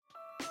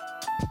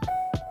Well,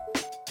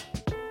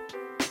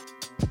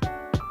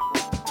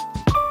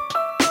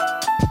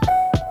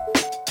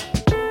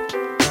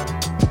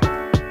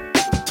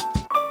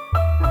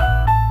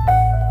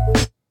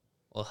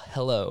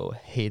 hello,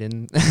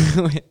 Hayden.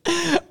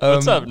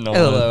 What's up, Nolan?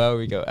 Hello, how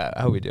we go?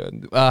 How we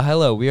doing?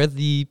 Hello, we are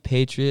the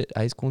Patriot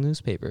High School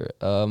newspaper.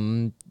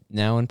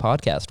 Now in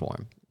podcast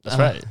form. That's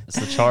right. It's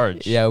the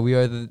Charge. Yeah, we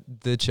are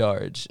the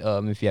Charge.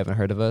 If you haven't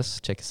heard of us,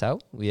 check us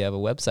out. We have a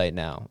website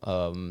now.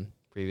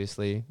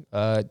 Previously,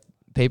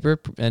 paper,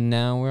 and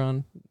now we're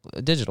on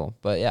digital.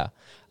 But yeah.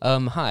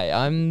 Hi,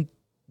 I'm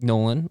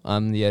Nolan.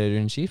 I'm the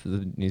editor-in-chief of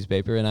the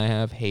newspaper, and I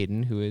have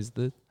Hayden, who is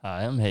the...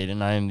 Hi, I'm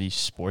Hayden. I am the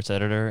sports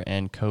editor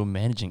and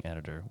co-managing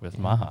editor with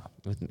Maha.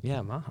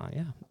 Maha,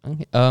 yeah.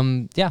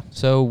 Okay.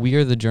 So we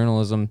are the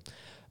journalism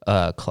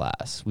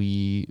class.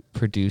 We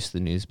produce the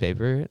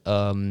newspaper.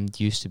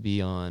 Used to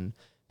be on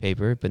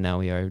paper, but now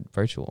we are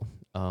virtual.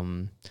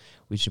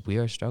 We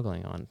are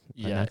struggling on.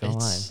 I'm not gonna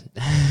lie.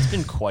 It's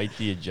been quite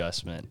the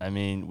adjustment. I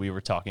mean, we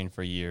were talking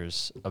for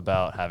years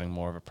about having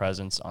more of a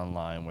presence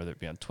online, whether it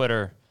be on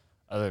Twitter,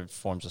 other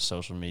forms of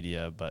social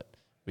media, but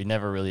we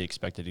never really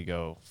expected to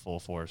go full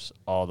force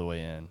all the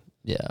way in.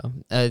 Yeah,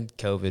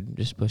 COVID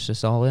just pushed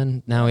us all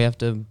in. Now we have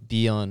to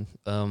be on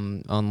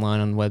online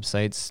on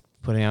websites,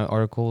 putting out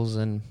articles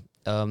and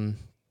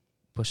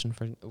pushing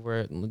for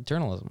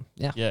journalism.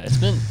 Yeah,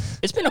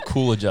 It's been a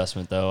cool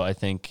adjustment though. I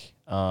think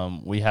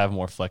we have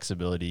more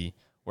flexibility.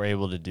 We're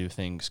able to do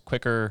things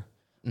quicker.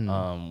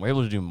 We're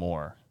able to do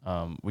more.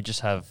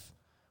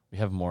 We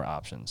have more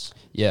options.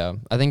 Yeah,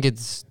 I think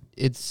it's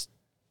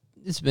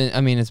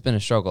been a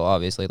struggle,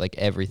 obviously, like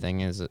everything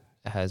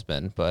has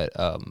been, but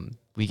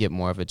we get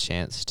more of a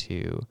chance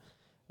to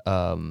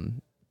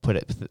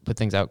put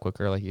things out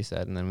quicker, like you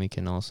said, and then we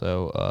can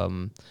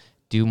also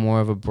do more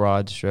of a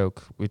broad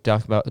stroke. We've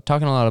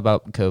talking a lot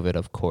about COVID,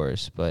 of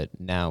course, but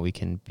now we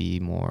can be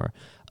more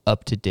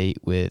up to date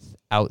with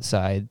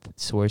outside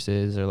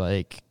sources or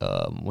like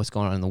what's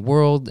going on in the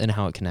world and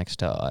how it connects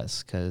to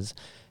us, because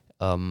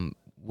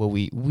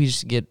we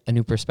just get a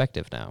new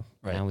perspective now.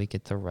 Right. Now we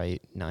get to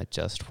write not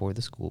just for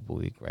the school, but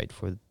we write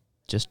for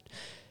just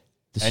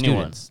the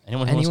anyone. students.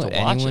 Anyone who wants to watch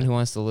anyone it. who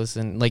wants to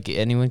listen. Like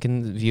anyone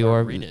can view Or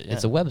our. read it,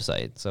 It's a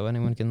website, so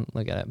anyone can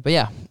look at it. But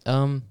yeah,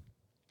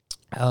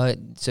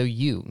 so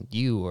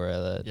you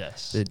are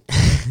Yes.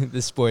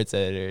 the sports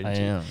editor. I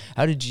am.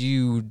 How did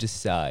you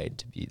decide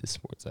to be the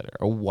sports editor,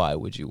 or why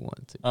would you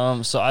want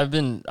to? So I've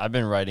been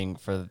writing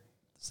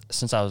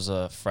since I was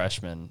a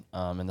freshman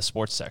in the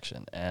sports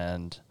section,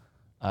 and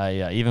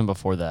I even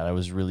before that I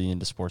was really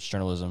into sports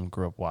journalism.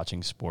 Grew up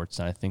watching sports,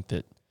 and I think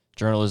that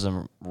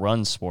journalism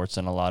runs sports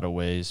in a lot of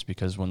ways,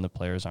 because when the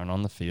players aren't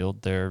on the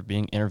field, they're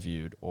being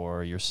interviewed,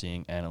 or you're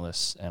seeing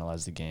analysts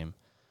analyze the game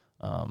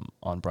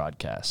on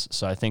broadcast.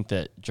 So I think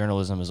that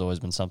journalism has always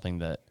been something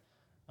that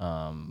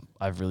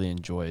I've really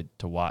enjoyed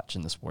to watch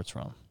in the sports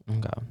realm.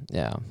 Okay,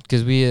 yeah,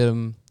 because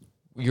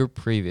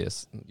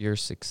your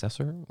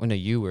successor. Well, no,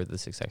 you were the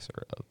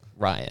successor of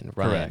Ryan.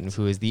 Correct.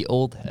 Who is the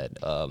old head.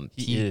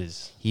 He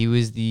is. He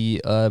was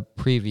the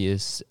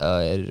previous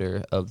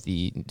editor of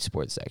the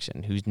sports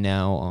section, who's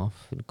now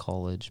off in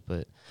college.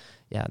 But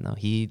yeah, no,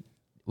 he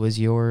was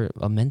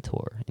a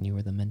mentor, and you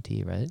were the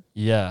mentee, right?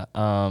 Yeah.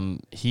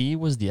 He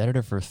was the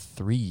editor for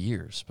 3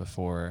 years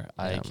before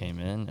I came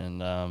in,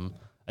 and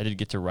I did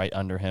get to write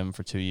under him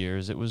for 2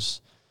 years. It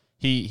was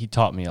he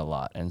taught me a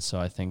lot, and so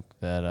I think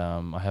that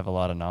I have a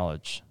lot of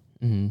knowledge.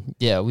 Mm-hmm.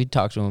 Yeah, we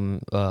talked to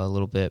him a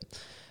little bit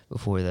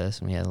before this,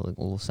 and we had a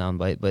little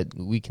soundbite, but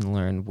we can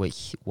learn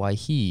why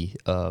he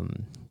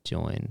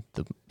joined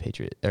the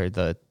Patriot, or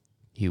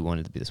he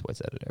wanted to be the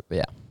sports editor. But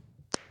yeah.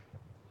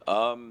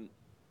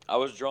 I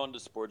was drawn to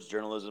sports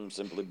journalism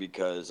simply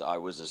because I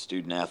was a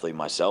student athlete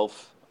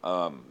myself.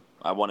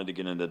 I wanted to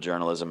get into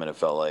journalism, and it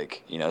felt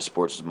like,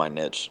 sports was my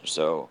niche.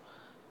 So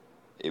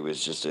it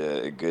was just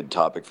a good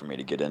topic for me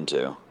to get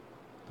into.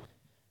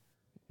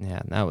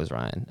 Yeah, that was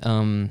Ryan.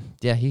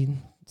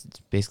 It's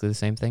basically the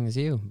same thing as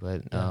you,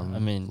 but I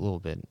mean, a little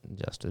bit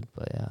adjusted,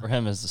 but yeah. For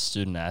him as the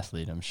student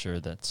athlete, I'm sure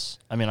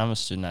I'm a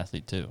student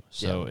athlete too.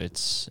 So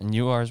and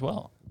you are as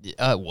well. It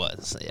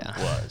was, yeah.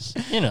 It was.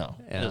 It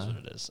is what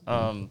it is.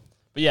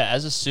 But yeah,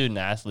 as a student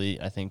athlete,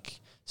 I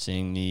think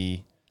seeing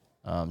the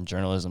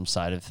journalism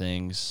side of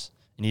things,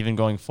 and even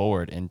going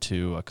forward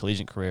into a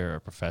collegiate career or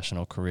a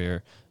professional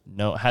career,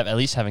 at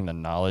least having the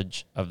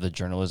knowledge of the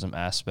journalism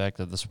aspect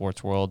of the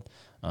sports world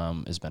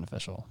is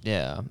beneficial.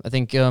 Yeah, I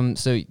think right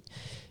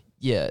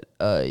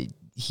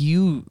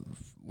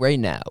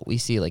now we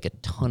see like a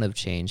ton of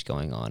change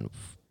going on,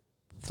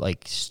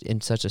 like in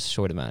such a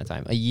short amount of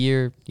time, a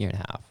year and a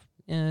half,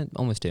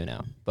 almost 2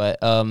 now. But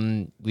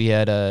we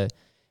had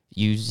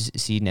you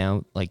see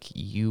now, like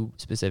you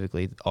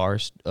specifically, our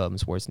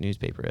sports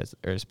newspaper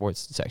or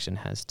sports section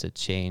has to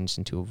change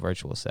into a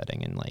virtual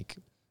setting in like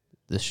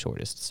the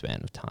shortest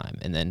span of time,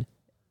 and then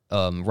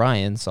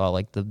Ryan saw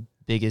like the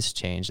biggest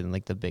change and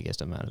like the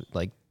biggest amount of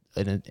like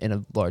in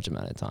a large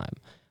amount of time,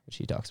 which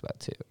he talks about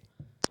too.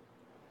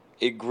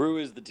 It grew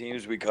as the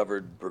teams we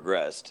covered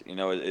progressed.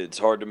 It's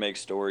hard to make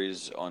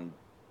stories on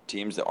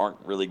teams that aren't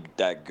really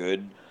that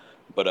good,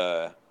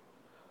 but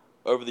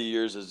over the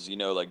years, as you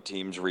know, like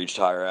teams reached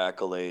higher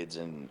accolades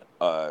and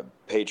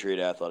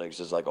Patriot athletics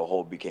as like a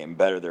whole became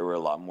better. There were a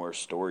lot more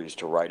stories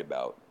to write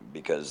about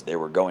because they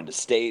were going to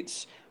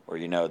states where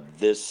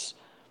this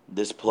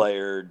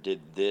player did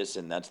this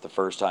and that's the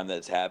first time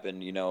that's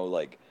happened.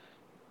 Like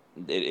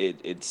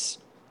it's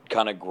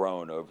kind of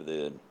grown over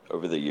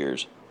the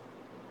years.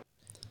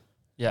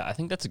 Yeah, I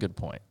think that's a good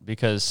point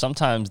because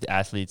sometimes the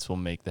athletes will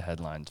make the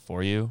headlines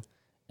for you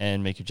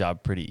and make your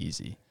job pretty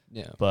easy.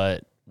 Yeah.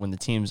 But when the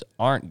teams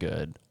aren't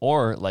good,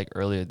 or like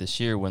earlier this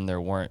year when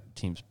there weren't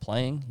teams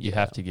playing, you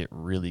have to get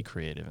really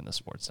creative in the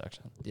sports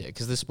section. Yeah,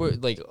 because the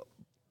sport, like,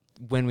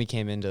 when we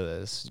came into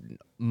this,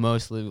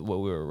 mostly what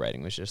we were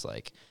writing was just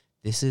like,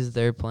 this is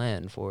their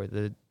plan for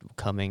the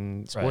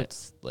coming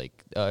sports,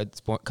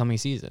 coming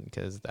season.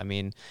 Because, I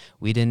mean,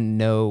 we didn't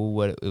know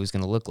what it was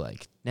going to look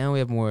like. Now we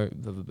have more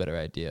of a better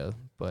idea,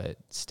 but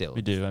still.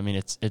 We do. I mean,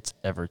 it's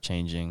ever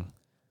changing,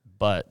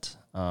 but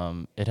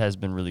it has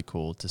been really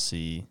cool to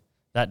see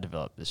that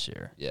develop this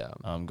year. Yeah.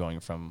 Going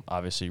from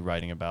obviously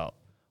writing about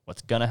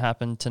what's going to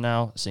happen to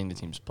now seeing the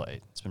teams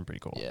play. It's been pretty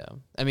cool. Yeah.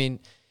 I mean,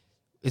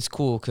 it's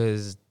cool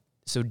because,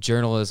 so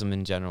journalism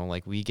in general,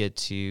 like we get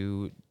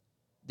to,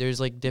 there's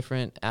like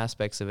different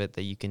aspects of it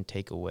that you can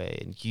take away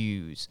and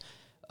use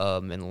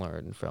and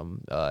learn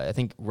from. I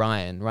think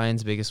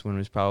Ryan's biggest one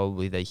was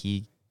probably that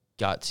he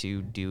got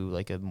to do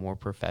like a more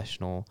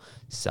professional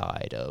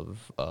side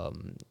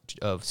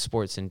of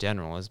sports in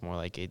general, as more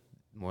like a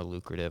more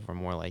lucrative or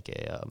more like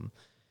a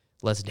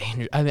less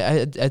dangerous. I mean,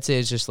 I'd say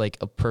it's just like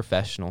a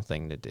professional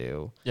thing to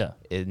do. Yeah.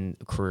 In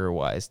career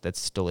wise, that's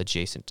still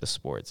adjacent to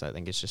sports. I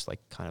think it's just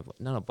like kind of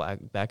not a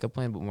backup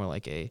plan, but more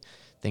like a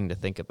thing to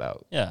think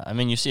about. Yeah, I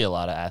mean, you see a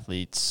lot of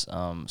athletes,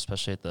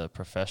 especially at the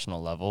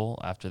professional level,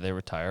 after they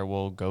retire,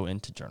 will go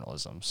into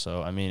journalism.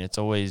 So I mean, it's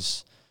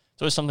always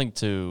something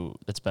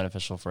that's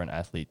beneficial for an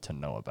athlete to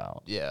know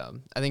about. Yeah,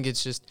 I think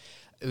it's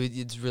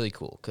really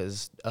cool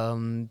because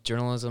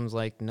journalism's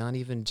like not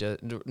even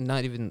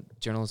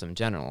journalism in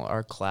general.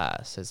 Our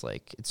class is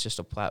like, it's just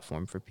a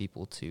platform for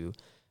people to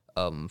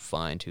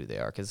find who they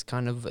are, because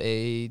kind of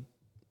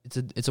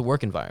it's a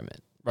work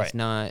environment. Right. It's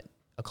not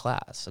a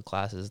class. A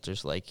class is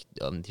just like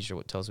teacher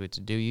tells you what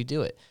to do, you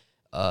do it.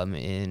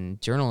 In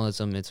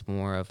journalism, it's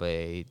more of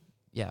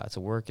it's a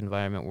work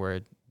environment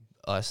where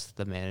us,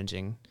 the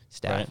managing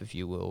staff, if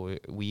you will,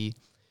 we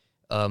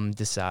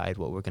decide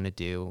what we're going to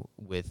do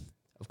with,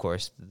 of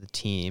course, the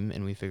team,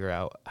 and we figure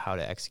out how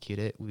to execute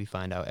it. We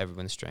find out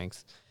everyone's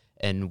strengths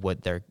and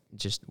what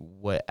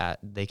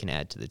they can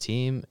add to the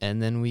team,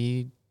 and then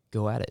we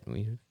go at it.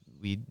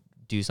 We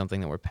do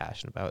something that we're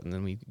passionate about, and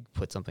then we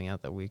put something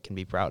out that we can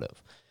be proud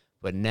of.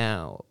 But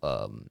now,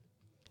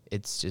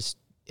 it's just,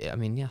 I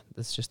mean,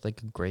 that's just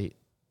like a great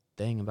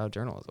thing about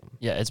journalism.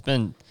 Yeah,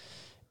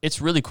 it's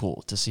really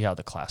cool to see how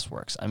the class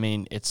works. I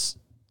mean,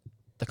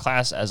 the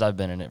class, as I've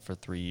been in it for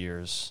 3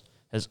 years,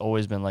 has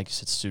always been, like you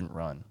said, student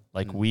run.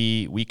 Like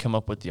we come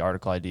up with the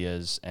article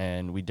ideas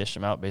and we dish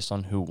them out based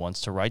on who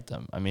wants to write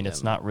them. I mean,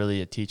 it's not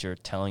really a teacher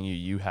telling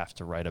you have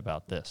to write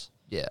about this.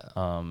 Yeah.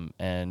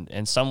 And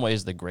in some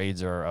ways the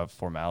grades are of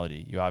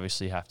formality. You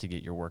obviously have to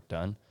get your work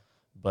done,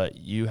 but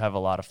you have a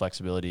lot of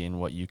flexibility in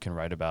what you can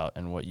write about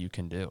and what you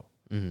can do.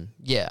 Mm-hmm.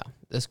 Yeah,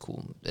 that's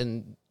cool.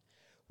 And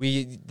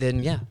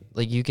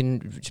you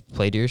can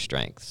play to your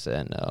strengths.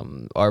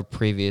 And our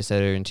previous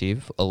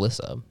editor-in-chief,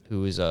 Alyssa,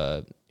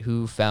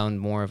 who found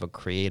more of a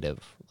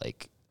creative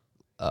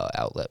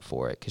outlet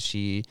for it, because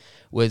she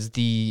was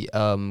the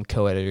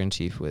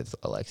co-editor-in-chief with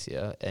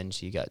Alexia, and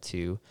she got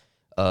to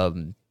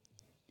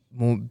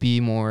be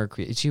more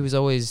creative. She was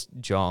always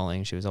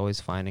drawing. She was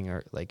always finding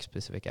her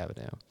specific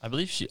avenue. I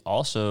believe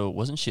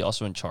wasn't she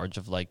also in charge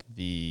of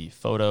the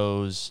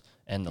photos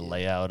and the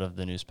layout of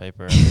the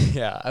newspaper?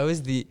 Yeah,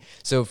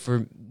 so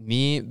for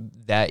me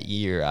that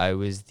year, I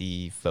was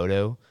the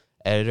photo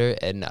editor,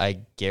 and I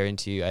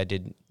guarantee you I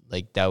did,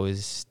 that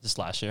was this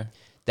last year.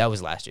 That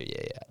was last year,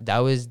 yeah. That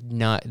was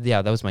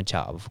that was my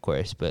job, of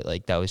course, but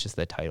that was just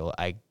the title.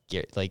 I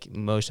get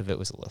most of it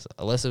was Alyssa.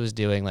 Alyssa was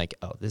doing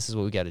oh, this is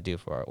what we got to do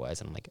for Art Wise,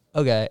 and I'm like,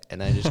 okay,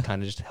 and I just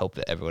kind of just helped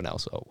everyone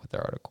else out with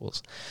their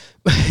articles.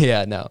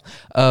 Yeah, no,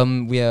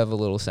 we have a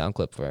little sound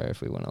clip for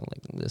if we want to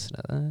listen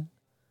to that.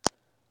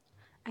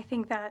 I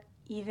think that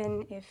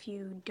even if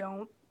you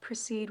don't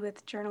proceed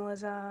with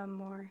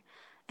journalism or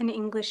an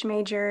English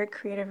major,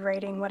 creative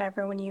writing,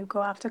 whatever, when you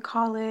go off to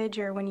college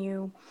or when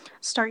you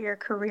start your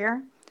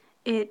career,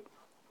 it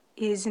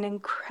is an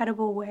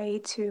incredible way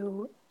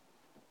to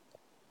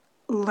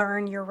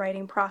learn your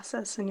writing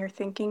process and your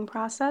thinking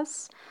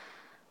process.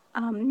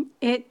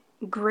 It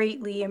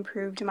greatly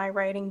improved my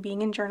writing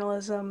being in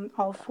journalism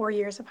all 4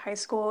 years of high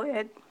school.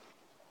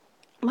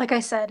 Like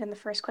I said in the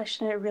first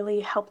question, it really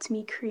helped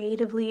me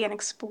creatively and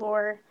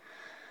explore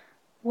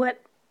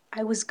what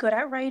I was good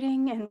at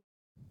writing. And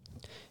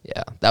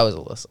yeah, that was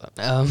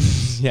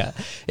Alyssa. Yeah,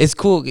 it's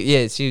cool.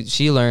 Yeah,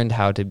 she learned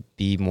how to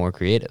be more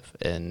creative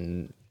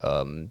and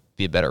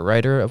be a better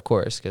writer, of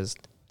course, because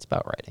it's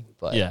about writing.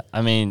 But yeah,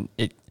 I mean,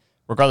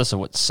 regardless of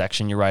what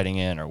section you're writing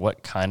in or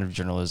what kind of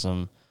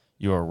journalism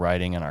you are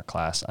writing in our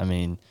class, I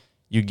mean,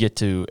 you get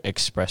to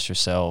express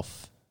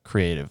yourself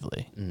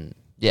creatively.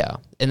 Yeah,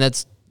 and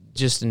that's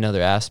just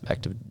another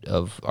aspect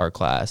of our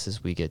class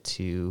is we get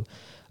to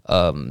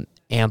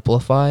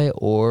amplify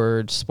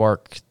or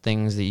spark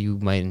things that you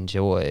might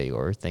enjoy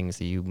or things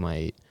that you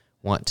might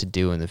want to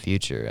do in the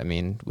future. I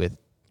mean, with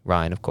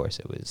Ryan, of course,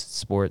 it was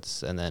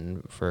sports, and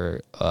then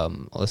for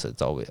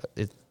Alyssa,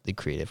 it's the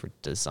creative or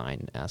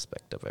design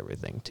aspect of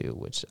everything too,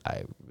 which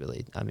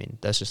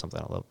that's just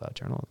something I love about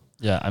journalism.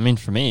 Yeah, I mean,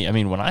 for me,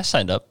 when I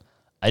signed up,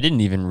 I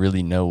didn't even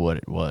really know what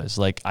it was.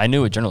 Like, I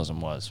knew what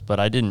journalism was, but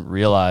I didn't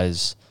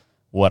realize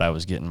what I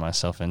was getting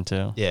myself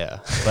into. Yeah.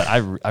 But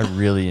I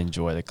really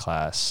enjoy the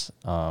class.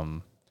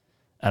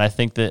 And I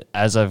think that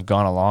as I've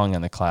gone along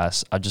in the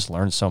class, I've just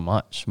learned so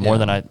much more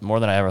than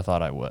I ever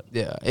thought I would.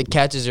 Yeah, it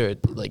catches your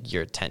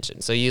attention.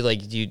 So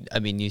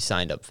you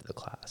signed up for the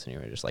class and you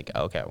were just like,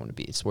 oh, okay, I want to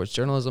be sports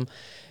journalism,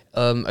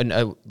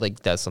 and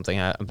that's something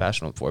I'm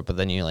passionate for. But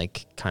then you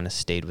kind of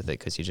stayed with it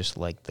because you just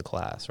liked the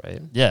class,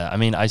 right? Yeah,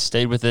 I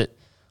stayed with it.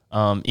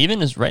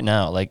 Even as right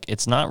now,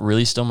 it's not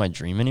really still my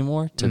dream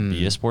anymore to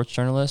be a sports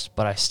journalist,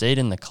 but I stayed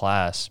in the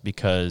class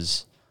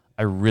because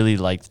I really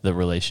liked the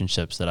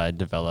relationships that I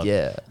developed.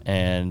 Yeah.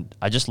 And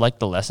I just liked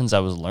the lessons I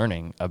was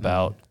learning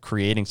about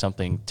creating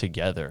something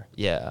together.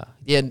 Yeah.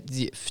 Yeah.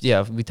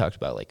 We talked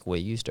about the way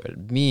you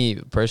started. Me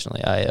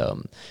personally,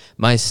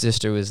 my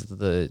sister was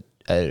the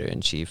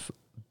editor-in-chief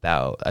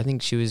I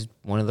think she was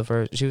one of the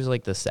first. She was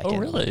the second. Oh,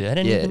 really? I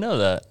didn't even know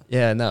that.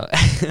 Yeah, no.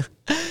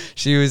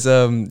 She was,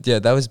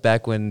 that was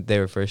back when they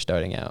were first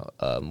starting out.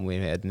 We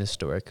had Miss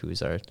Stork, who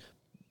was our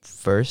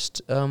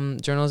first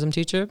journalism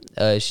teacher.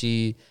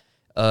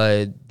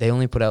 They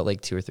only put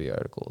out 2 or 3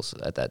 articles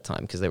at that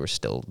time because they were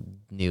still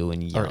new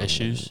and young. Or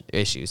issues?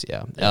 Issues,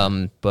 yeah.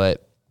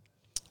 But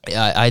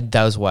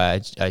that was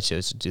why I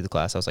chose to do the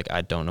class. I was like,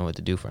 I don't know what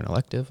to do for an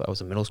elective. I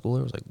was a middle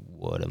schooler. I was like,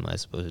 what am I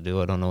supposed to do?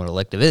 I don't know what an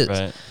elective is.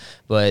 Right.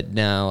 But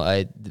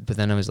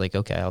then I was like,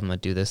 okay, I'm going to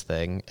do this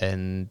thing.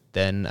 And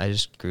then I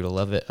just grew to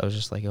love it. I was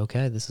just like,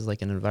 okay, this is an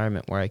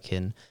environment where I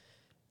can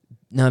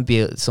not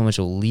be so much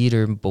a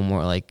leader, but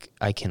more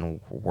I can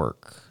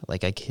work. I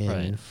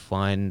can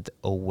find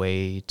a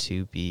way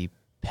to be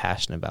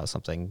passionate about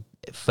something,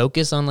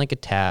 focus on a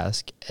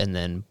task, and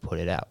then put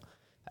it out.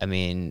 I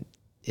mean,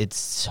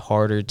 it's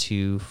harder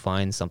to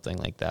find something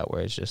like that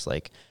where it's just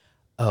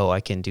oh,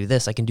 I can do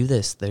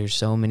this. There's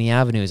so many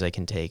avenues I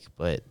can take.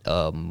 But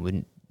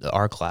when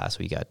our class,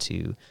 we got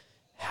to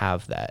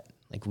have that.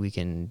 We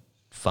can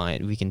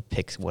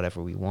pick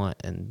whatever we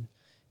want and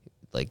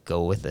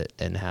go with it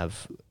and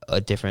have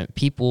different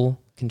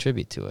people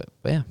contribute to it.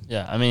 But yeah.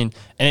 Yeah, and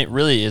it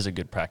really is a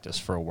good practice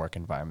for a work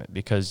environment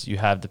because you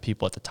have the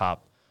people at the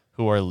top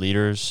who are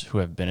leaders who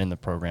have been in the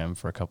program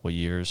for a couple of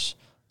years,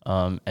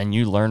 and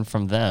you learn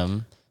from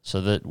them so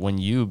that when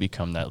you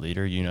become that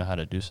leader, you know how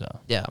to do so.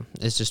 Yeah,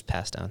 it's just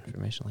passed down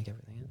information like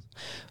everything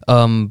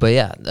else. But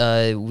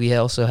yeah, we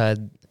also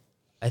had,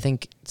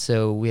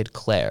 we had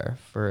Claire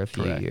for a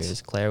few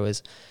years. Claire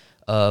was...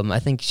 I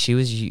think she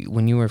was,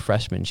 when you were a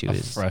freshman, she was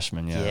a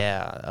freshman, yeah.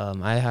 Yeah.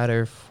 I had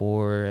her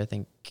for,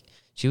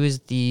 she was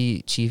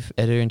the chief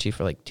editor-in-chief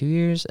for 2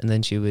 years, and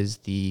then she was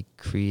the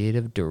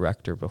creative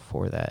director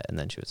before that, and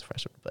then she was a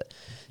freshman. But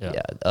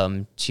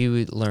she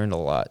learned a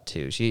lot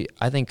too.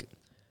 I think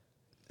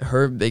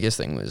her biggest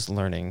thing was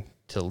learning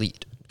to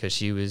lead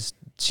because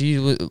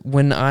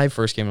when I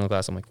first came into the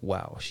class, I'm like,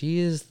 wow,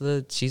 she's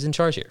in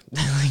charge here.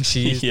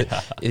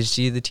 Is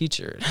she the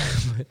teacher?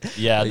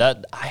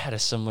 I had a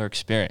similar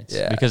experience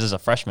because as a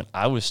freshman,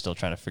 I was still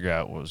trying to figure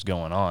out what was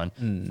going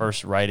on.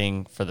 First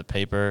writing for the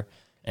paper,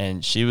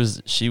 and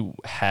she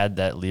had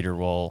that leader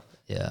role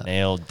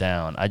nailed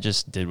down. I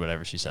just did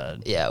whatever she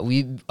said. Yeah,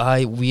 we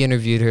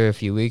interviewed her a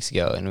few weeks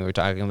ago, and we were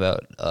talking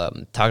about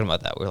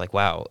that. We were like,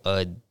 wow,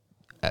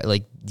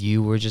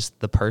 you were just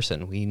the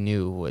person we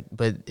knew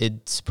but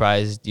it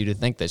surprised you to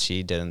think that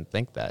she didn't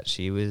think that.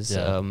 She was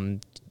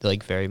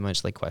very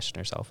much question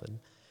herself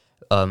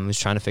and was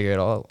trying to figure it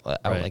all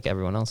out like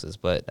everyone else is.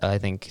 But I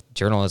think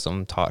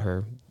journalism taught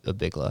her a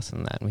big lesson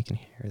in that, and we can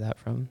hear that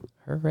from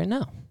her right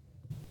now.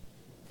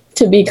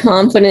 To be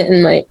confident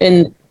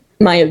in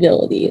my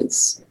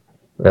abilities.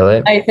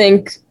 Really? I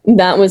think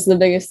that was the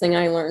biggest thing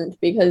I learned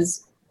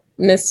because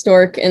Miss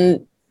Stork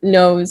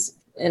knows,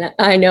 and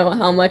I know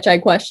how much I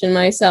question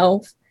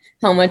myself,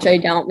 how much I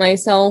doubt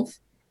myself,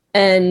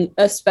 and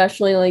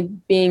especially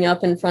being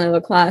up in front of a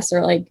class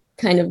or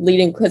kind of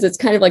leading, because it's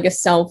kind of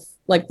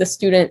the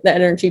student, the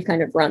editor-in-chief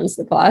kind of runs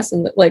the class,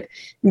 and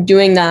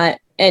doing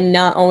that and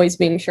not always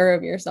being sure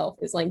of yourself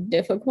is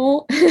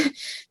difficult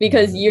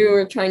because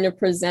you're trying to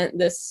present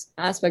this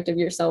aspect of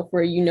yourself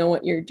where you know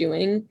what you're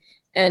doing.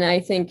 And I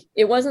think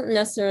it wasn't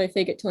necessarily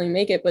fake it till you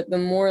make it, but the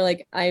more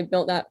I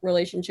built that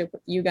relationship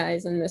with you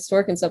guys and Miss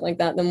Stork and stuff like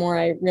that, the more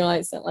I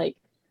realized that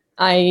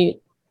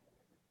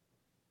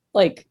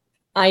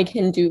I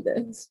can do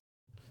this.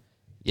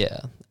 Yeah.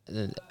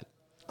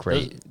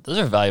 Great. Those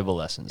are valuable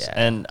lessons. Yeah.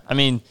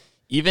 And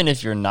even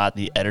if you're not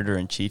the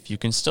editor-in-chief, you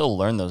can still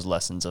learn those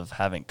lessons of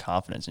having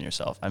confidence in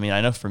yourself. I mean,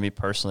 I know for me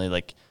personally,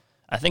 like,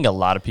 I think a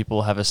lot of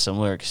people have a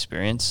similar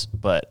experience,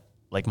 but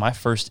like my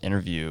first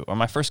interview or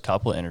my first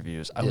couple of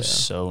interviews, I was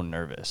so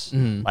nervous.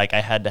 Like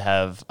I had to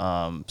have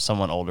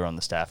someone older on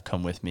the staff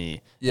come with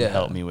me and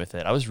help me with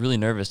it. I was really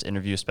nervous to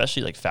interview,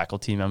 especially like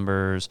faculty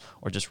members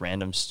or just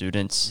random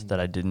students that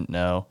I didn't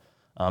know.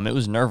 It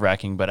was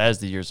nerve-wracking, but as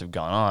the years have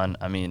gone on,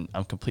 I mean,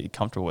 I'm completely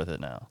comfortable with it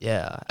now.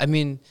 Yeah. I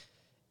mean,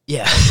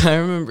 yeah, I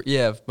remember,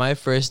 my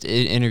first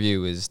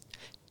interview was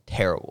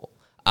terrible.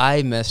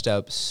 I messed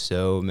up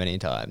so many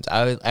times.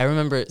 I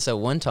remember, so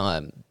one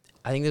time,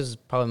 I think this was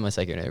probably my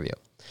second interview.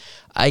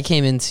 I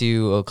came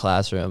into a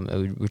classroom,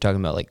 and we were talking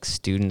about like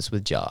students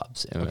with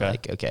jobs. And we're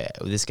like, okay,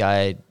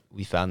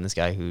 we found this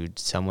guy who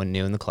someone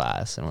new in the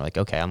class. And we're like,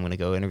 okay, I'm going to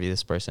go interview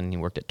this person. He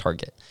worked at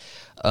Target.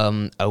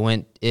 I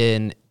went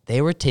in,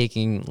 they were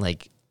taking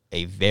like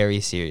a very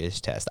serious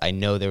test. I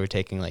know they were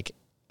taking like,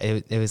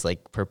 it was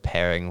like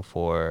preparing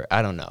for,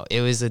 I don't know.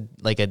 It was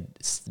like a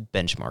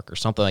benchmark or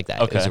something like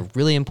that. It was a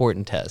really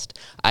important test.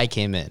 I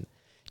came in.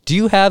 Do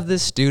you have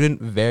this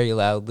student very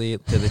loudly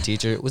to the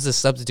teacher? It was a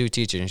substitute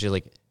teacher. And she's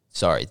like,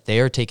 sorry, they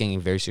are taking a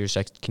very serious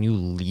test. Can you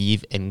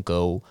leave and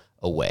go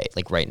away?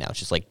 Like right now.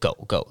 She's like, go.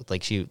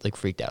 Like she like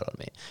freaked out on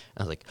me.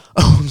 I was like,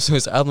 oh, I'm so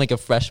sorry. I'm like a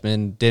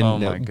freshman.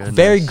 Didn't know.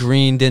 Very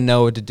green. Didn't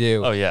know what to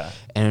do. Oh, yeah.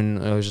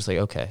 And I was just like,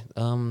 okay,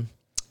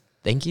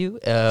 thank you.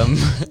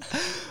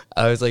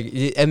 I was like,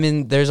 I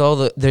mean, there's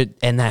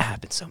and that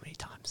happened so many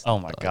times. Oh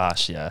my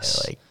gosh,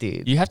 yes. Like,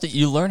 dude,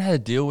 you learn how to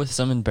deal with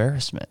some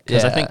embarrassment,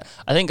 because I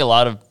think a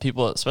lot of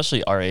people,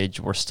 especially our age,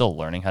 we're still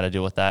learning how to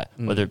deal with that,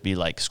 whether it be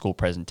like school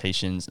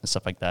presentations and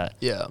stuff like that.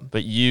 Yeah.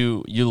 But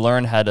you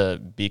learn how to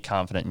be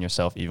confident in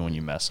yourself even when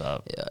you mess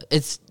up. Yeah,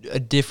 it's a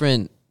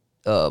different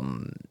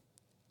not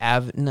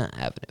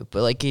avenue,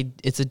 but like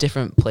it's a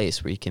different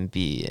place where you can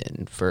be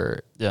in.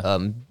 For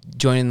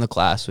joining the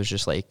class was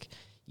just like,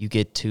 you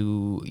get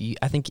to,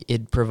 I think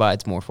it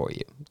provides more for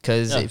you.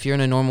 Because if you're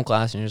in a normal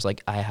class and you're just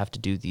like, I have to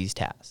do these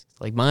tasks.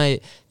 Like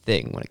my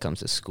thing when it comes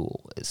to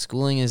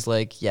schooling is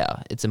like,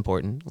 yeah, it's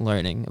important.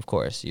 Learning, of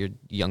course. You're a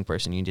young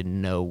person. You need to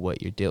know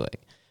what you're doing.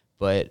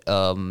 But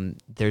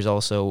there's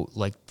also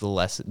like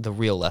the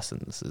real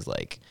lessons is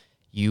like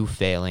you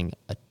failing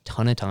a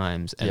ton of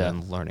times and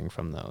then learning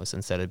from those,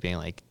 instead of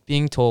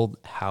being told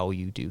how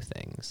you do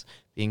things.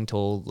 Being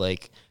told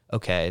like,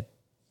 okay,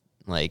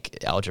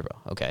 like algebra,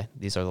 okay,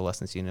 these are the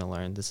lessons you need to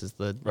learn. This is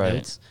the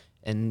notes,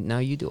 and now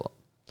you do it.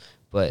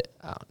 But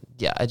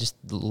I just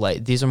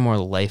like, these are more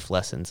life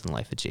lessons and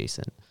life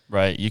adjacent.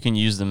 Right. You can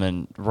use them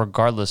in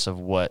regardless of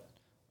what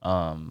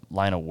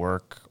line of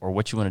work or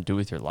what you want to do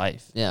with your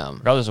life. Yeah.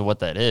 Regardless of what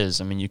that is,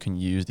 I mean, you can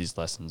use these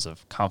lessons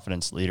of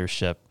confidence,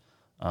 leadership,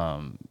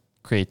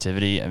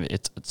 creativity. I mean,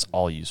 it's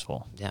all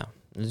useful. Yeah.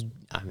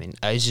 I mean,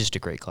 it's just a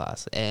great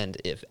class. And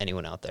if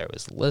anyone out there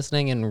was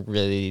listening and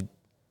really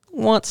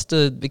wants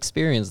to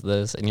experience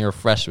this, and you're a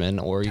freshman,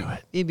 or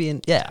maybe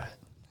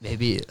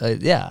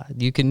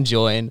you can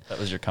join. That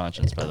was your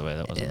conscience, by the way.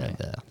 That wasn't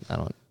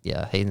me.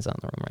 Hayden's not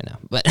in the room right now,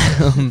 but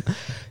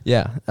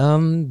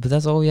but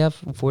that's all we have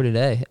for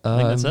today. I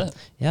think that's it.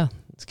 Yeah,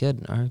 it's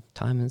good. Our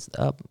time is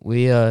up.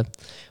 We are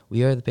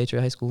the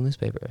Patriot High School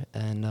newspaper,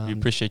 and we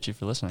appreciate you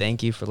for listening.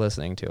 Thank you for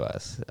listening to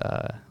us.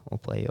 We'll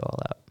play you all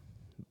out.